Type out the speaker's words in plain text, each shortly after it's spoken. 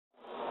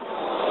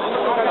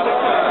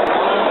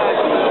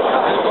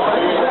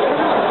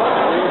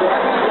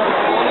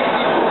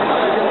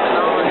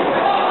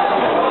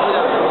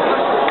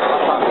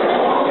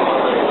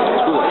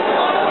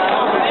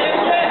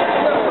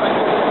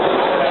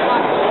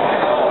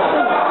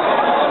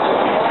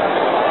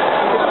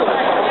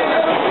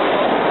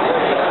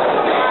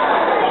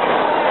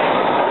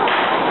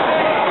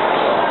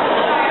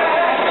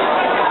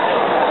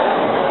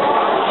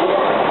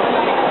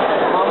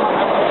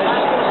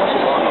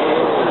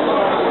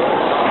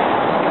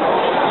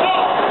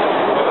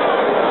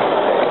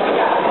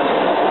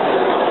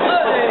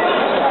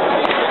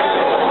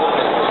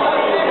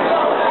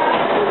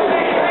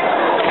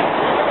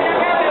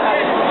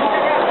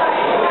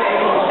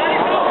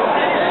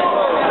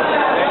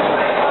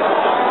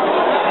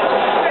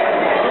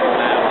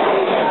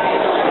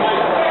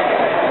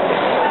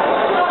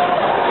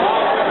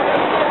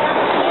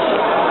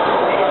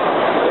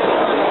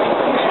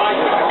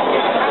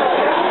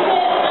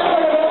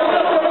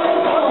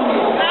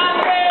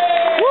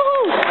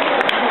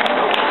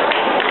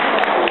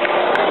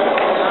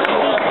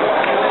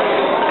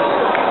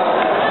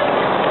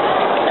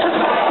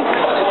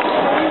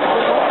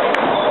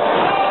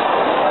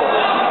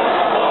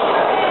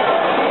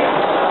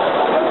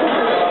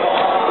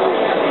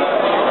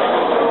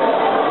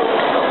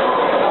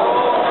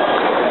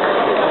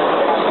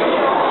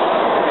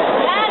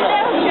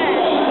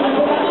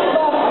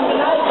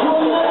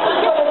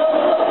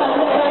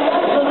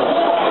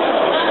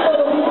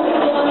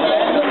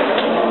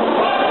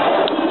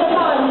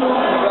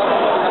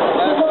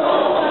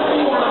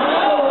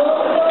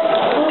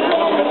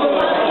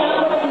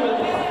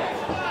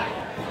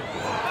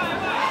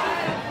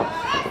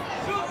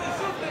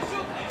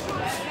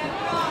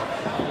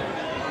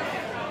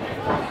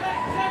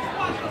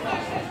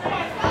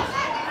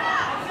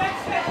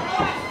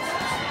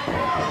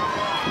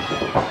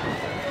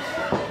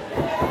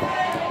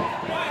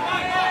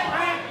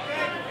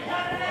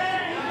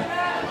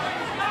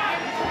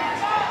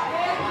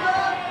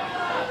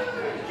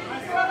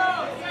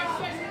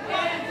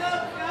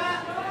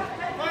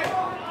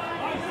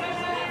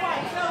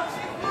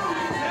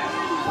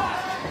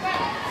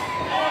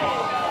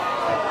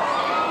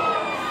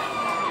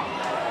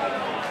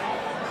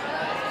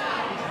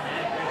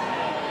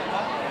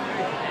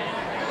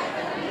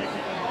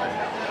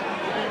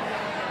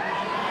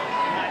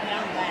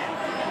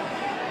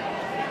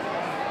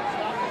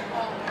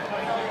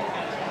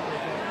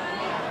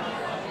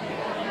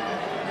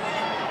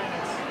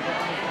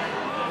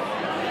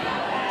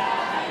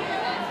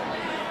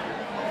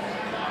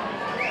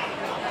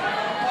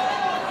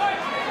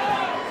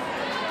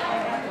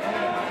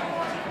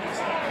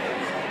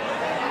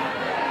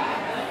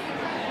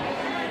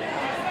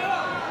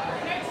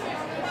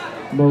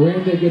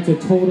Miranda gets a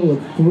total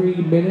of 3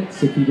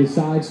 minutes. If he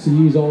decides to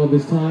use all of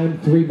his time,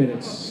 3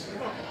 minutes.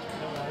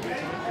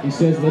 He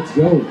says, let's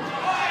go.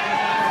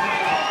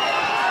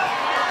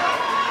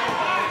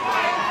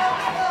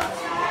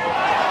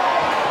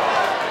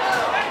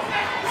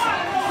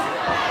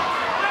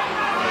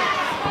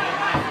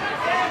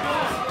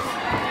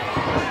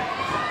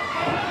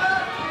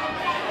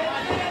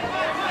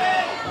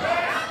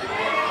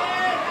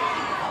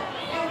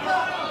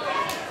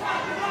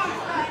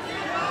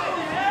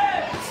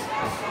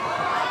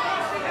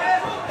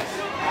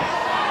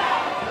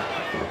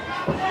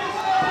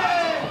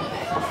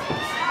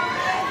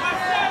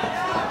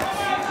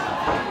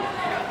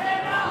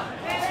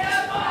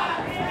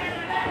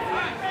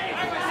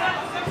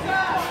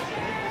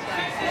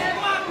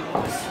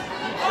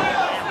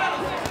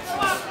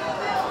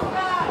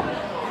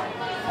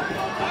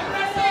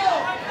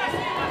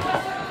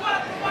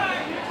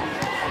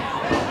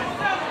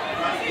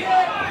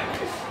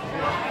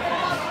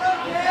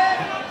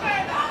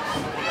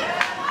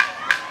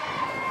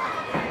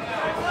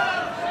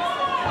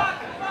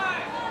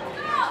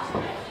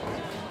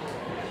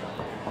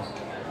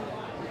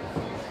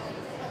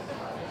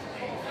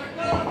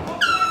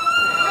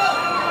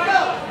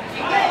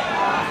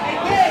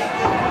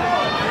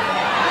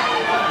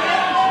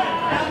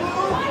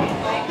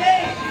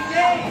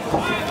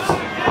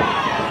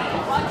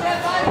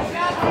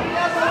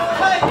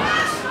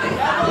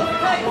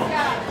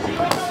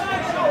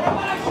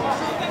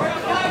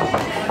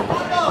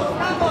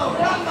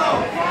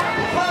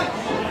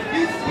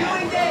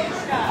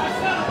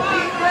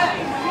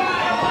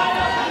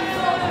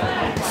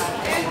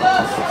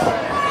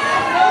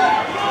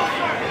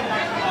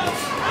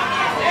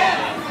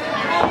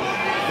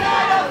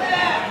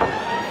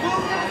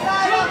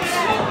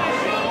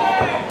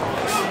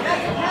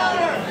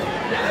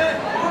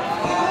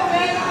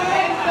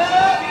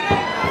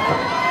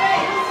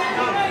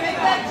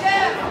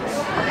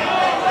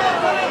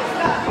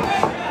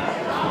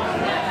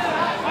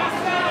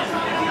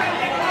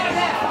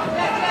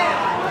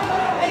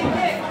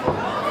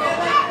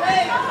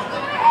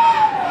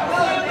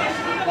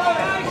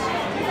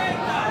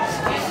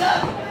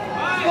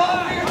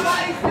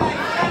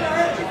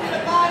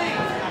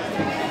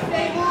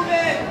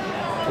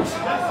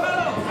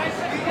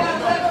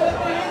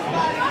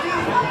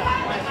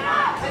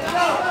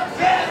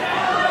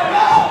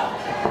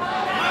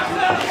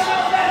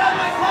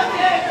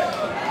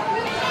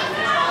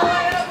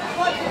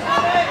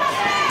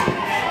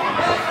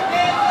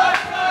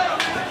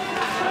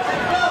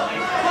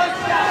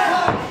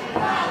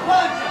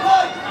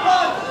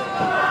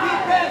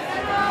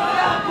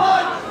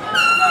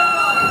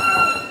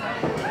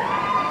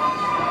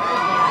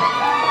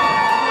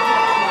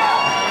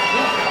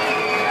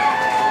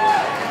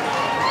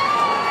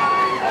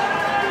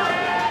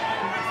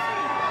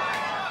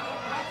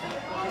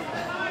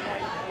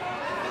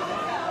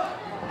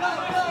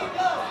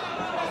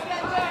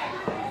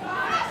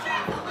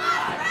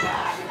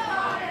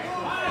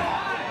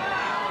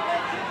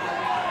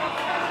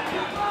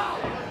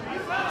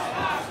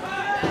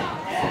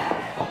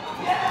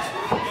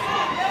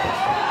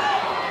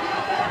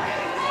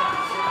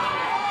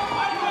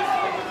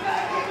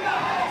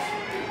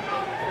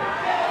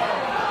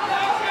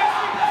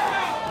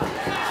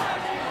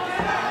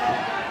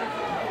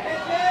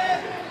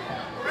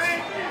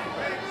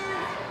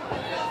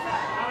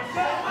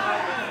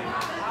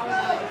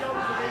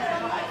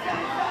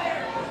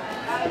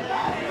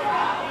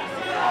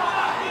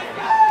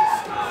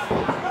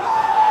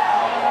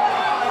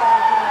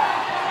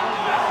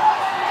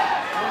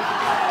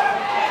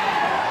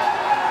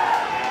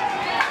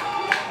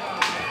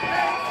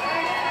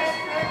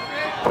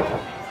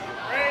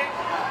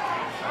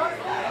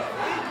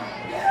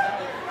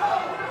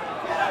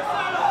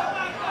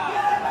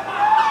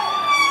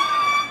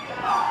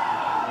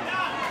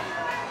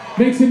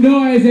 Make some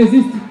noise as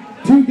these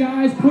two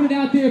guys put it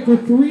out there for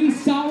 3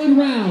 solid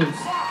rounds.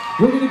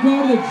 We're going to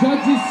go to the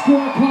judges'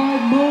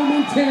 scorecard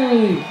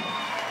momentarily.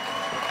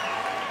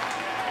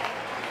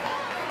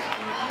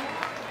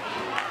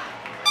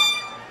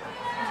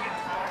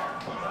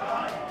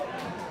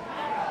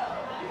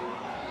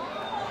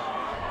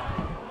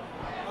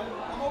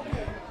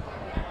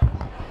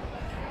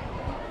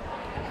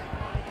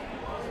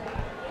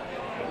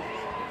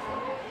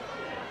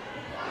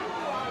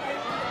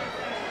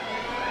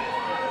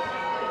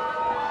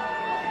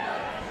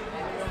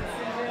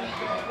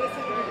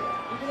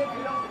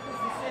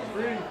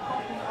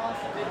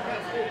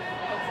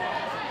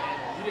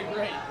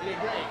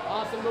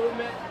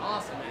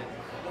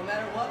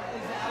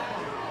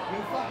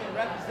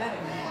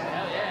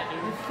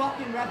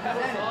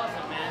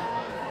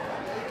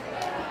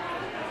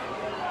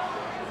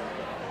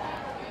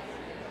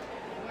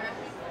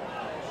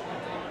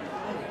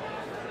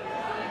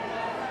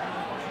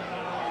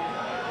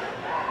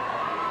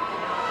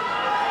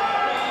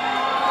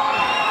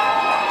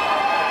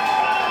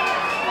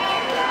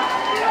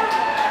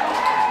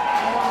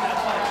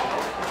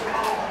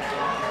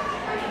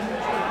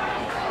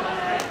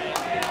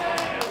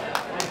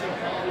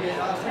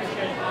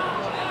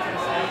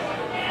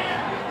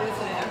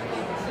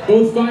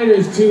 both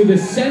fighters to the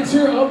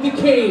center of the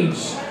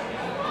cage.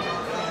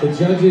 The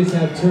judges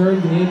have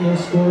turned in their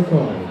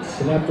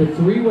scorecards. And after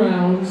 3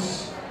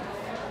 rounds,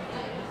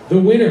 the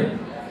winner,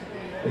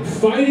 and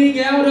fighting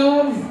out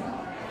of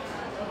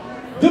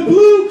the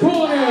blue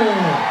corner,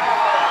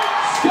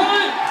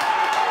 Scott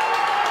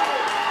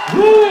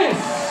Lewis.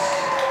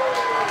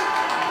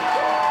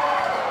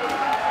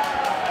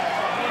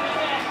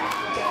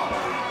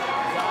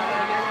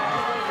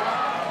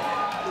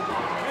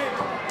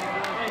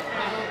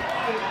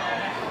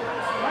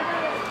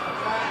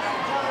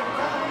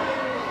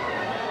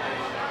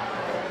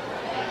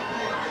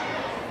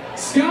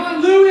 Scott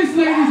Lewis,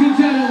 ladies and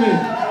gentlemen.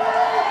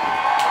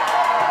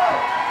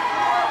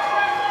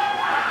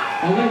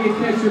 I'll let you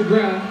catch your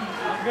breath.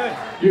 I'm good.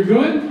 You're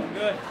good? I'm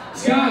good.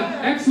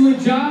 Scott, excellent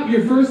job.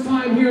 Your first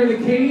time here in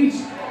the cage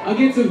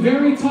against a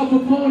very tough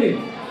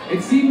opponent.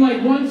 It seemed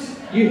like once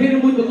you hit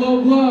him with the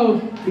low blow,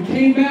 he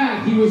came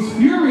back. He was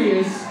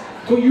furious,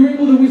 but you were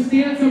able to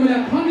withstand some of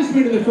that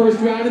punishment in the first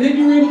round, and then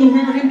you were able to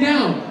wear him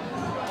down.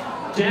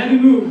 Jab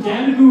and move,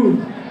 jab and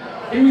move.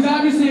 He was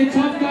obviously a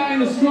tough guy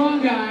and a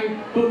strong guy,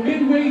 but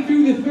midway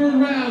through the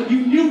 3rd round,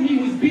 you knew he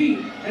was beat,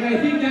 and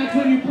I think that's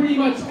when you pretty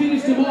much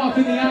finished him off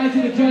in the eyes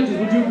of the judges.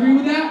 Would you agree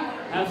with that?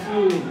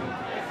 Absolutely.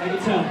 I can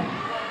tell.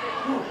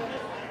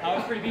 I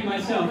was pretty beat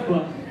myself,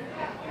 but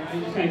I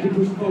just gotta keep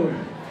pushing forward.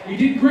 You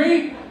did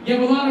great. You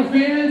have a lot of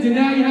fans, and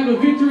now you have a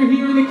victory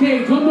here in the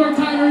cage. One more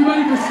time,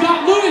 everybody, for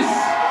Scott Lewis.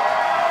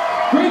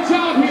 Great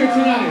job here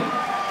tonight.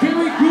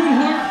 Very good,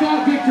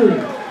 hard-fought victory.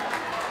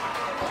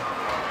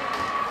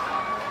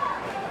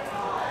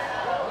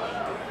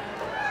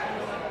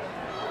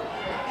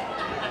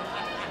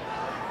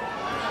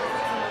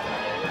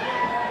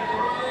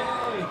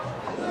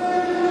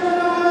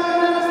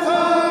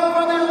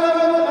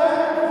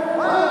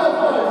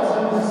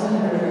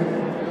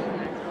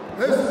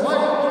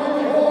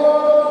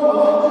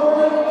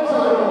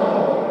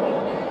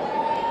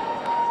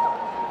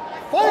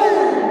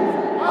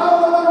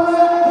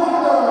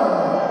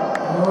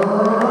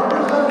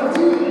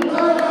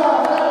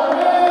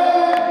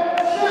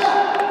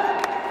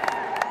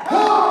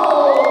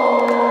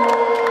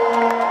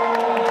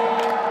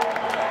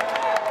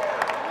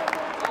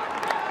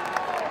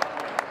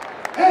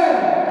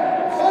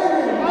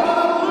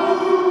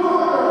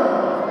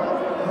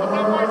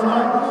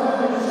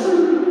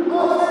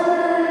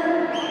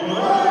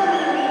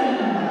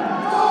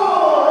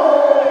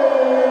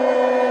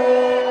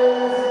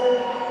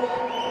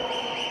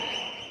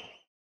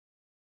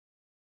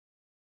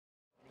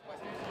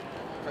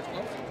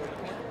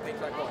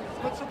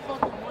 Put some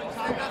fucking Muay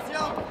Thai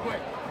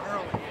quick,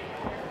 early.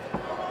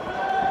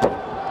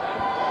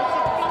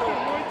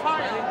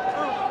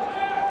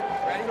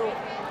 Ready?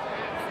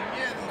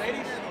 Yeah,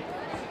 ladies.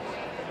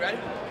 Ready?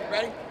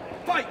 Ready?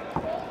 Fight!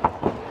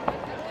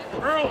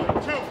 Early, 2.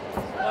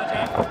 Watch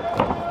out.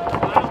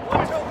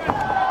 Watch open.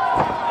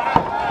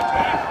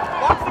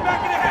 Watch the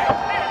back of the head.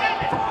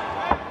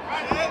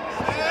 Right in.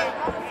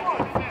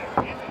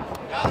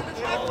 Got it.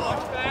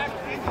 Watch back.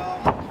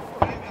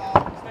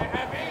 Stay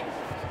heavy.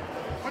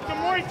 Put the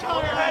Muay Thai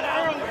on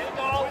early.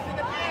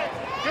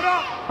 Get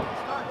up.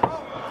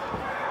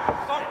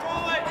 Start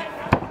rolling.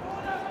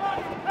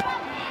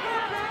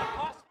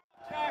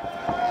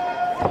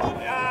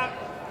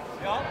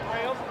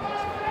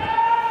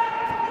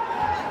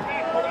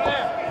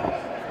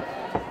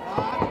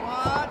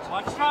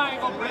 Watch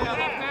triangle, bring it up in.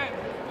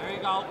 There you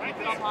go, keep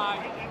it up high.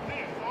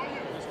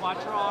 Just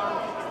watch your arm.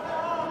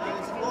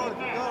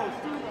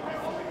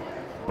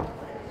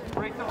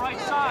 Break the right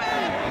side.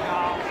 There you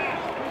go.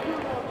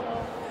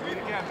 Do it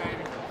again,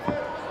 baby.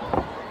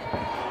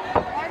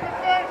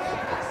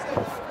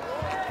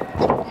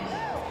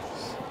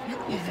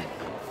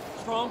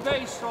 Strong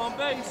base, strong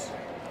base.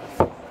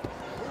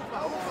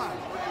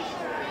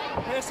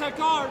 Pass that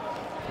guard.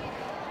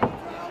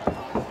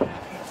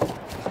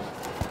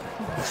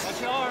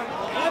 Watch your arm.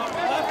 Left,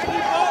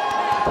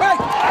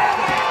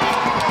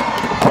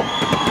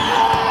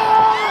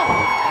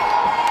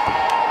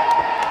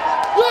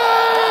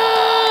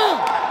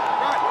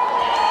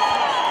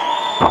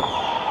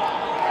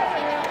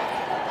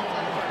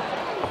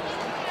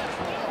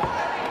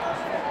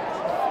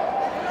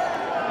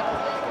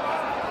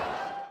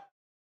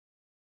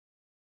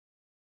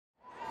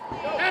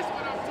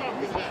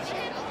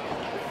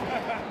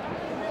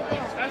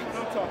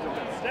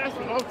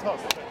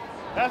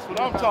 That's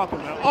what I'm talking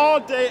about. All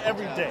day,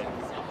 every day.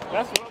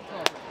 That's what I'm talking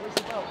about.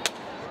 What's about?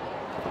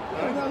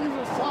 I know you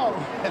were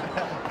sorry.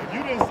 If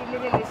you didn't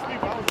submit him to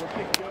sleep, I was gonna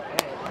kick your ass.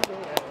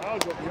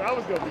 I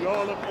was gonna be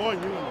all up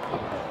on you.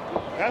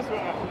 That's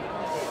what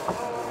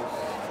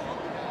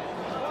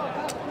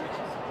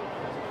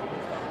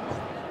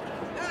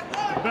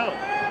the belt.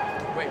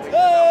 Wait.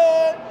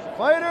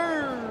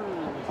 Fighters.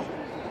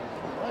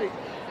 Right.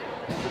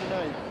 Good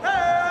night.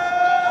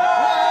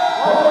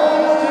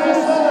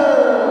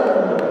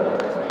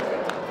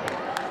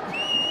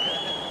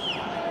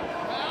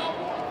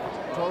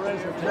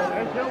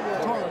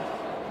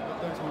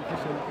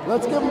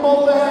 Let's give them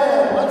both a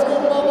hand. Let's give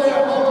them both a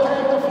hand. Both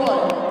came to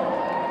fight.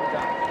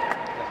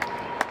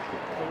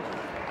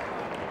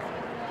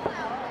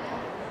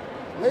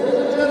 Ladies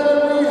and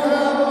gentlemen, we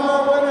have our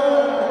winner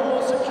who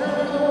will secure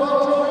the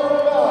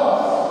welterweight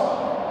belts.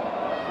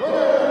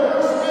 Winner,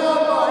 first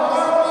round by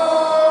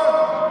armbar,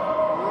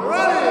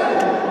 ready.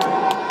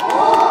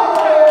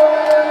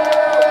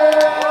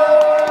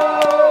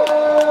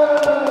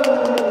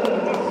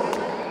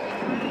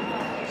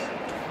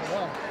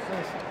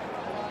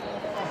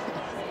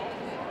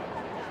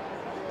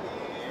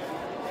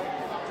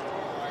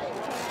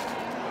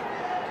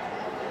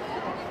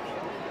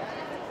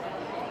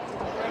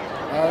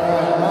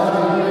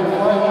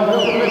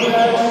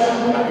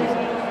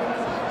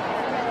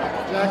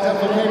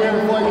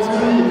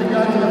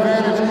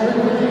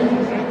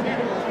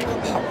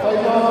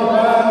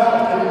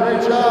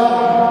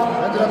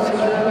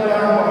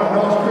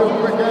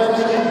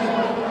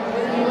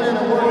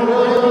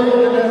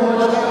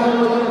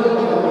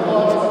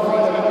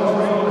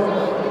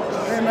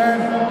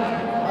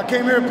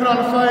 Came here to put on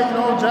a fight, you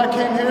know, Jack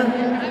came here.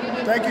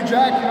 Thank you,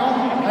 Jack, you know.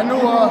 I knew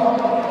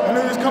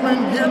he was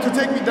coming here to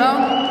take me down.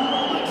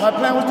 My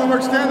plan was to work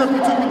stand-up. He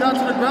took me down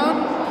to the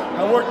ground.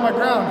 I worked my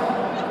ground.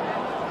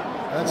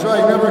 That's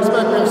right, you never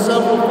expect. We have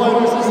several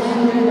fighters this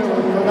evening that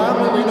were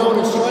predominantly known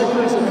as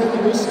strikers and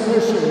hitting with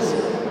submissions.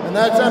 And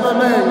that's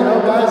MMA, you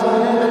know, guys,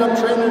 when you ended up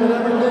training and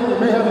everything,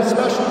 you may have a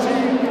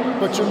specialty,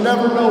 but you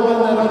never know when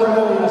that other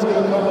area is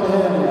going to come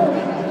in handy.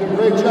 You did a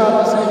great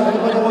job this evening.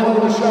 Anybody want to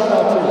give a shout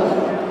out to you?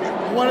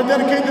 I want to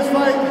dedicate this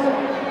fight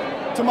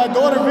to my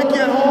daughter Vicky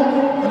at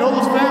home and all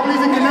those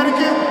families in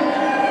Connecticut,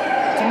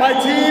 to my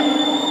team,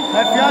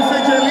 my fiance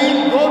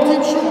Jaylene, Gold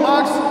Team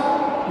Shootbox,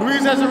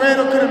 Luis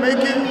Azeredo couldn't make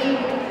it,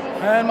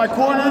 and my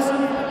corners,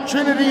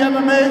 Trinity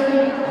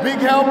MMA, big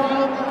help,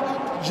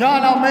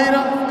 John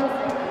Almeida.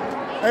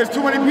 There's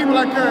too many people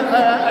I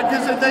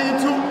can say thank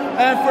you to,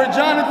 and for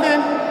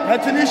Jonathan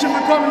and Tanisha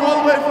for coming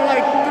all the way for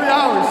like 3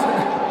 hours.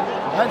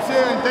 That's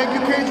it, and thank you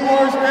Cage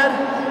Wars,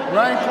 Ed,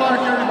 Ryan Clark,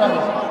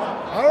 everybody.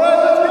 All right,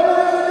 let's get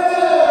ready to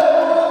go.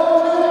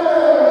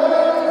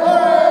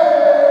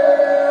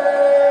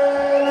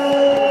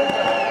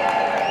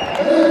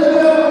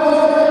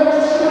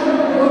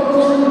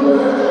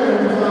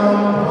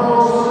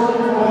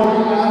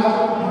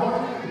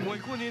มวย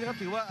คู่นี้นะครับ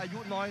ถือว่าอายุ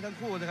น้อยทั้ง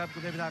คู่นะครับคุ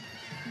ณเทพิทักษ์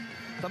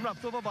สำหรับ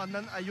ซุปเปอร์บอล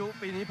นั้นอายุ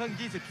ปีนี้เพิ่ง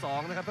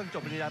 22 นะครับเพิ่งจ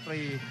บปริญญาต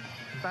รี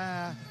แต่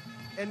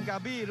เอ็นกา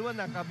บี้หรือว่า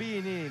นากาบี้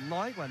นี่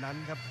น้อยกว่านั้น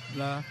ครับเ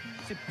หรอ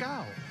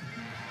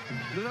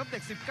19หรือครับเด็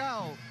ก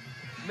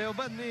19เมลเ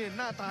บิร์นนี่ห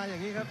น้าตาอย่า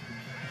งนี้ครับ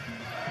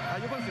อา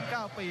ยุเพิ่ง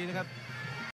19 ปีนะครับ